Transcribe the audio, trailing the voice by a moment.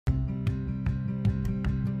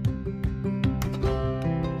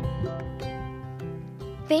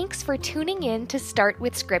Thanks for tuning in to Start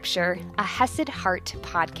with Scripture, a Hesed Heart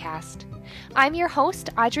podcast. I'm your host,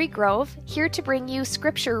 Audrey Grove, here to bring you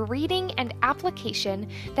scripture reading and application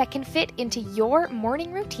that can fit into your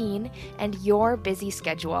morning routine and your busy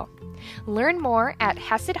schedule. Learn more at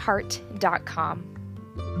HesedHeart.com.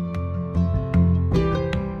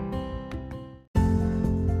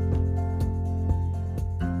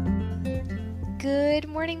 Good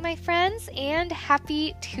morning, my friends, and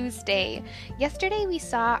happy Tuesday. Yesterday we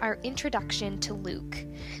saw our introduction to Luke,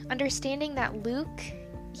 understanding that Luke,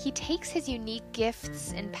 he takes his unique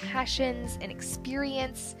gifts and passions and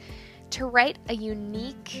experience to write a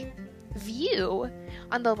unique view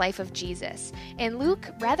on the life of Jesus. And Luke,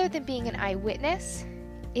 rather than being an eyewitness,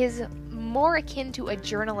 is more akin to a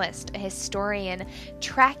journalist, a historian,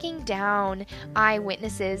 tracking down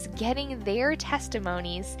eyewitnesses, getting their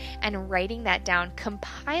testimonies, and writing that down,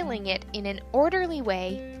 compiling it in an orderly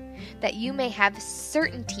way that you may have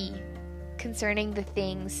certainty concerning the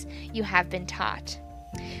things you have been taught.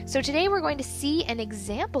 So today we're going to see an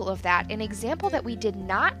example of that, an example that we did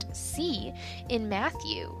not see in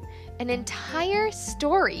Matthew. An entire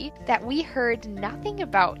story that we heard nothing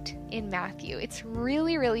about in Matthew. It's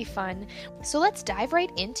really, really fun. So let's dive right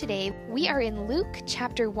in today. We are in Luke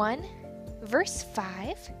chapter 1, verse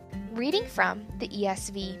 5, reading from the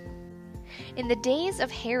ESV. In the days of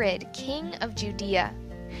Herod, king of Judea,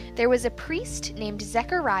 there was a priest named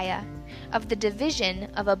Zechariah of the division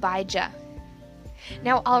of Abijah.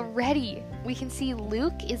 Now already we can see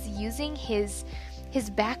Luke is using his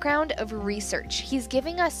background of research. He's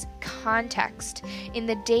giving us context. In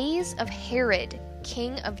the days of Herod,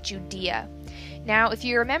 king of Judea. Now, if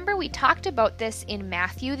you remember, we talked about this in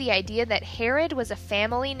Matthew, the idea that Herod was a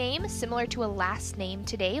family name similar to a last name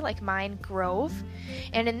today, like mine, Grove.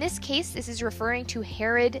 And in this case, this is referring to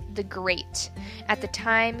Herod the Great, at the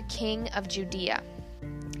time king of Judea.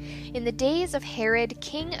 In the days of Herod,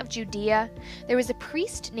 king of Judea, there was a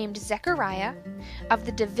priest named Zechariah of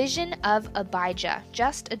the division of Abijah,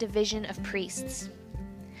 just a division of priests.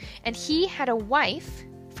 And he had a wife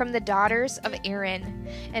from the daughters of Aaron,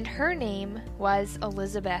 and her name was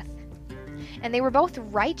Elizabeth. And they were both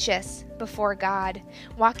righteous before God,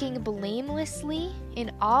 walking blamelessly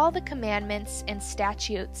in all the commandments and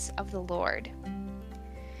statutes of the Lord.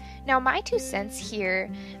 Now, my 2 cents here,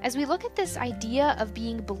 as we look at this idea of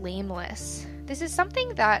being blameless, this is something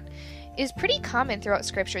that is pretty common throughout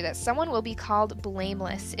Scripture, that someone will be called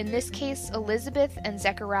blameless. In this case, Elizabeth and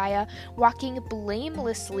Zechariah walking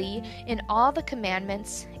blamelessly in all the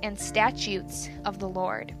commandments and statutes of the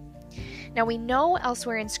Lord. Now, we know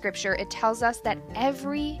elsewhere in Scripture it tells us that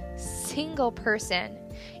every single person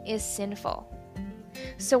is sinful.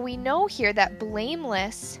 So we know here that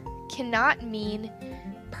blameless cannot mean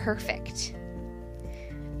perfect.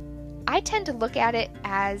 I tend to look at it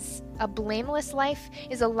as a blameless life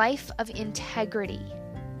is a life of integrity,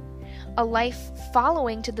 a life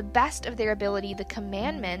following to the best of their ability the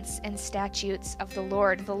commandments and statutes of the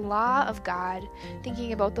Lord, the law of God,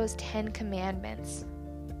 thinking about those 10 commandments.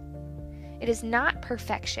 It is not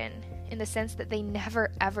perfection in the sense that they never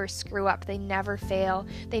ever screw up, they never fail,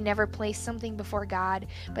 they never place something before God,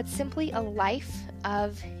 but simply a life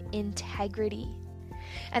of integrity.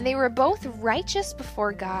 And they were both righteous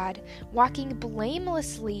before God, walking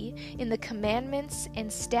blamelessly in the commandments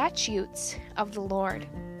and statutes of the Lord.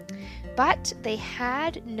 But they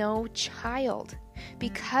had no child,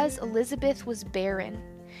 because Elizabeth was barren,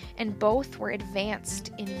 and both were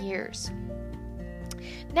advanced in years.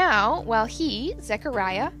 Now, while he,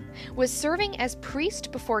 Zechariah, was serving as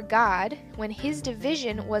priest before God when his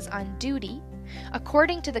division was on duty,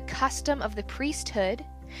 according to the custom of the priesthood,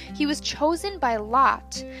 he was chosen by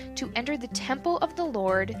lot to enter the temple of the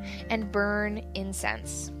Lord and burn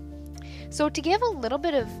incense. So to give a little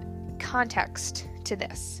bit of context to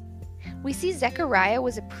this, we see Zechariah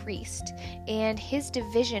was a priest and his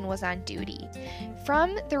division was on duty.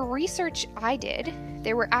 From the research I did,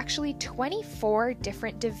 there were actually 24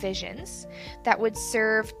 different divisions that would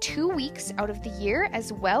serve 2 weeks out of the year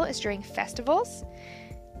as well as during festivals.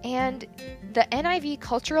 And the NIV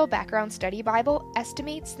Cultural Background Study Bible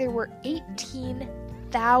estimates there were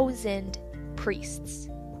 18,000 priests.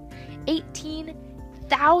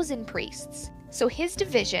 18,000 priests. So his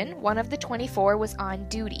division, one of the 24, was on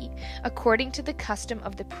duty. According to the custom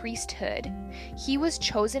of the priesthood, he was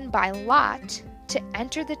chosen by lot to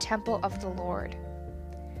enter the temple of the Lord.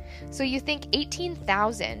 So you think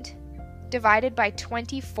 18,000 divided by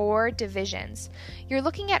 24 divisions, you're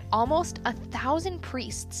looking at almost 1,000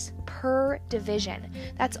 priests per division.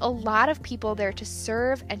 That's a lot of people there to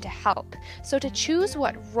serve and to help. So to choose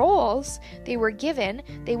what roles they were given,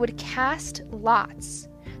 they would cast lots.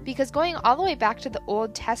 because going all the way back to the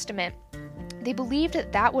Old Testament, they believed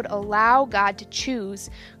that that would allow God to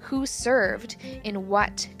choose who served in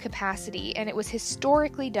what capacity, and it was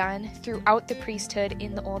historically done throughout the priesthood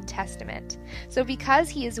in the Old Testament. So because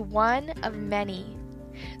he is one of many,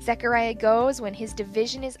 Zechariah goes when his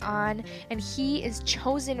division is on, and he is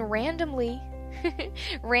chosen randomly,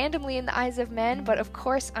 randomly in the eyes of men, but of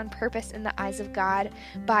course on purpose in the eyes of God,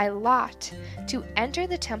 by lot, to enter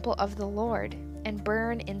the temple of the Lord and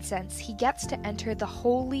burn incense. He gets to enter the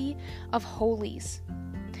Holy of Holies.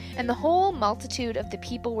 And the whole multitude of the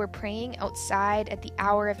people were praying outside at the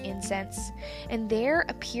hour of incense. And there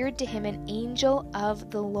appeared to him an angel of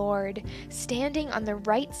the Lord, standing on the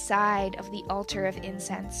right side of the altar of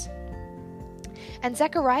incense. And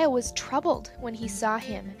Zechariah was troubled when he saw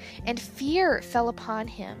him, and fear fell upon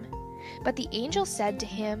him. But the angel said to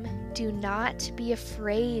him, "Do not be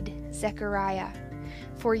afraid, Zechariah,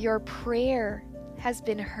 for your prayer has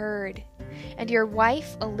been heard, and your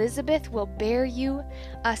wife Elizabeth will bear you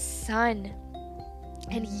a son,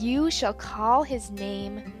 and you shall call his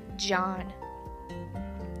name John."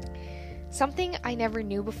 Something I never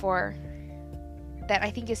knew before that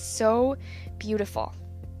I think is so beautiful.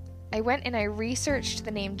 I went and I researched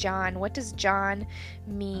the name John. What does John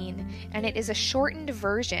mean? And it is a shortened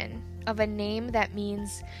version of a name that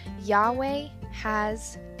means Yahweh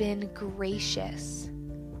has been gracious.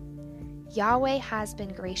 Yahweh has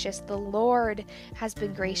been gracious. The Lord has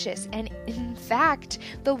been gracious. And in fact,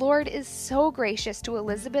 the Lord is so gracious to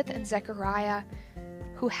Elizabeth and Zechariah,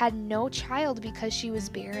 who had no child because she was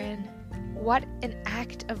barren. What an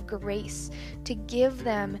act of grace to give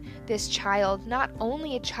them this child. Not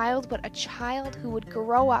only a child, but a child who would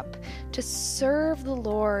grow up to serve the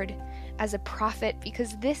Lord as a prophet,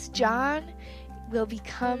 because this John will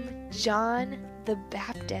become John the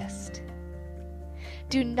Baptist.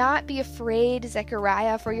 Do not be afraid,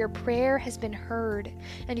 Zechariah, for your prayer has been heard,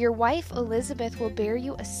 and your wife Elizabeth will bear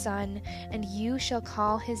you a son, and you shall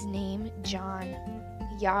call his name John.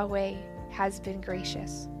 Yahweh has been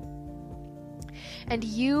gracious. And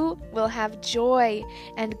you will have joy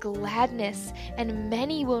and gladness, and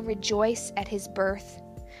many will rejoice at his birth,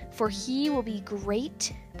 for he will be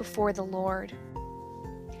great before the Lord.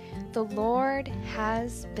 The Lord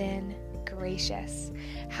has been gracious.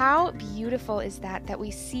 How beautiful is that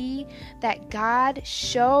we see that God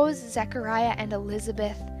shows Zechariah and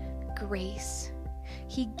Elizabeth grace.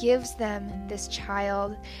 He gives them this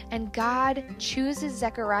child, and God chooses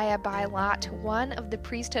Zechariah by lot, one of the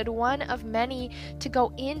priesthood, one of many, to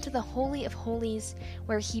go into the Holy of Holies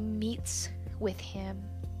where he meets with him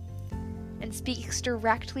and speaks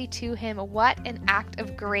directly to him. What an act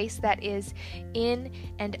of grace that is in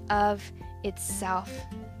and of itself.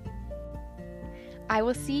 I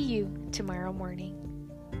will see you tomorrow morning.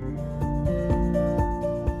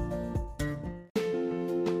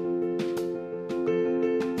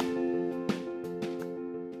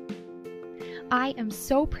 I am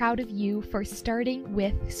so proud of you for starting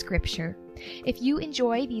with Scripture. If you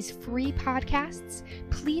enjoy these free podcasts,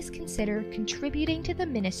 please consider contributing to the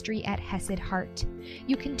ministry at Hesed Heart.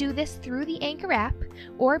 You can do this through the Anchor app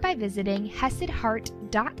or by visiting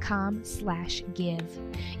hesedheart.com/give.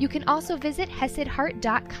 You can also visit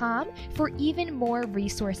hesedheart.com for even more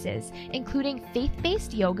resources, including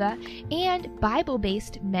faith-based yoga and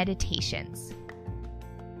Bible-based meditations.